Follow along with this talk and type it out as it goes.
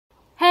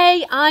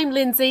Hey, I'm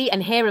Lindsay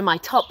and here are my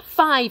top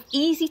 5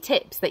 easy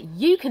tips that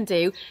you can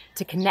do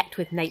to connect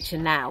with nature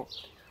now.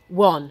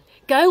 1.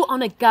 Go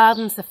on a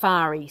garden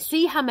safari.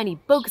 See how many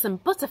bugs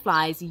and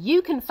butterflies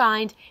you can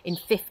find in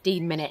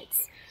 15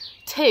 minutes.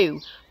 2.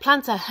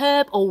 Plant a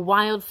herb or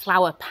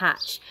wildflower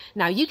patch.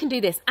 Now you can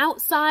do this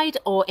outside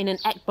or in an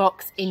egg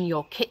box in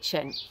your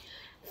kitchen.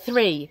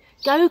 3.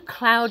 Go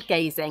cloud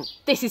gazing.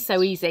 This is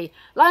so easy.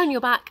 Lie on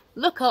your back,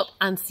 look up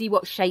and see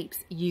what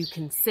shapes you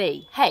can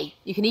see. Hey,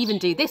 you can even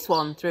do this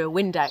one through a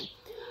window.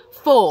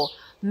 4.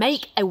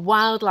 Make a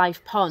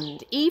wildlife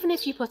pond. Even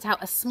if you put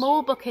out a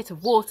small bucket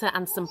of water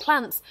and some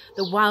plants,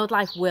 the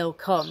wildlife will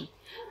come.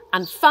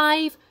 And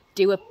 5.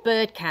 Do a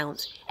bird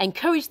count.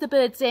 Encourage the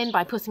birds in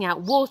by putting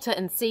out water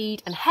and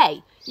seed, and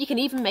hey, you can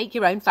even make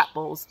your own fat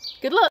balls.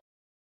 Good luck!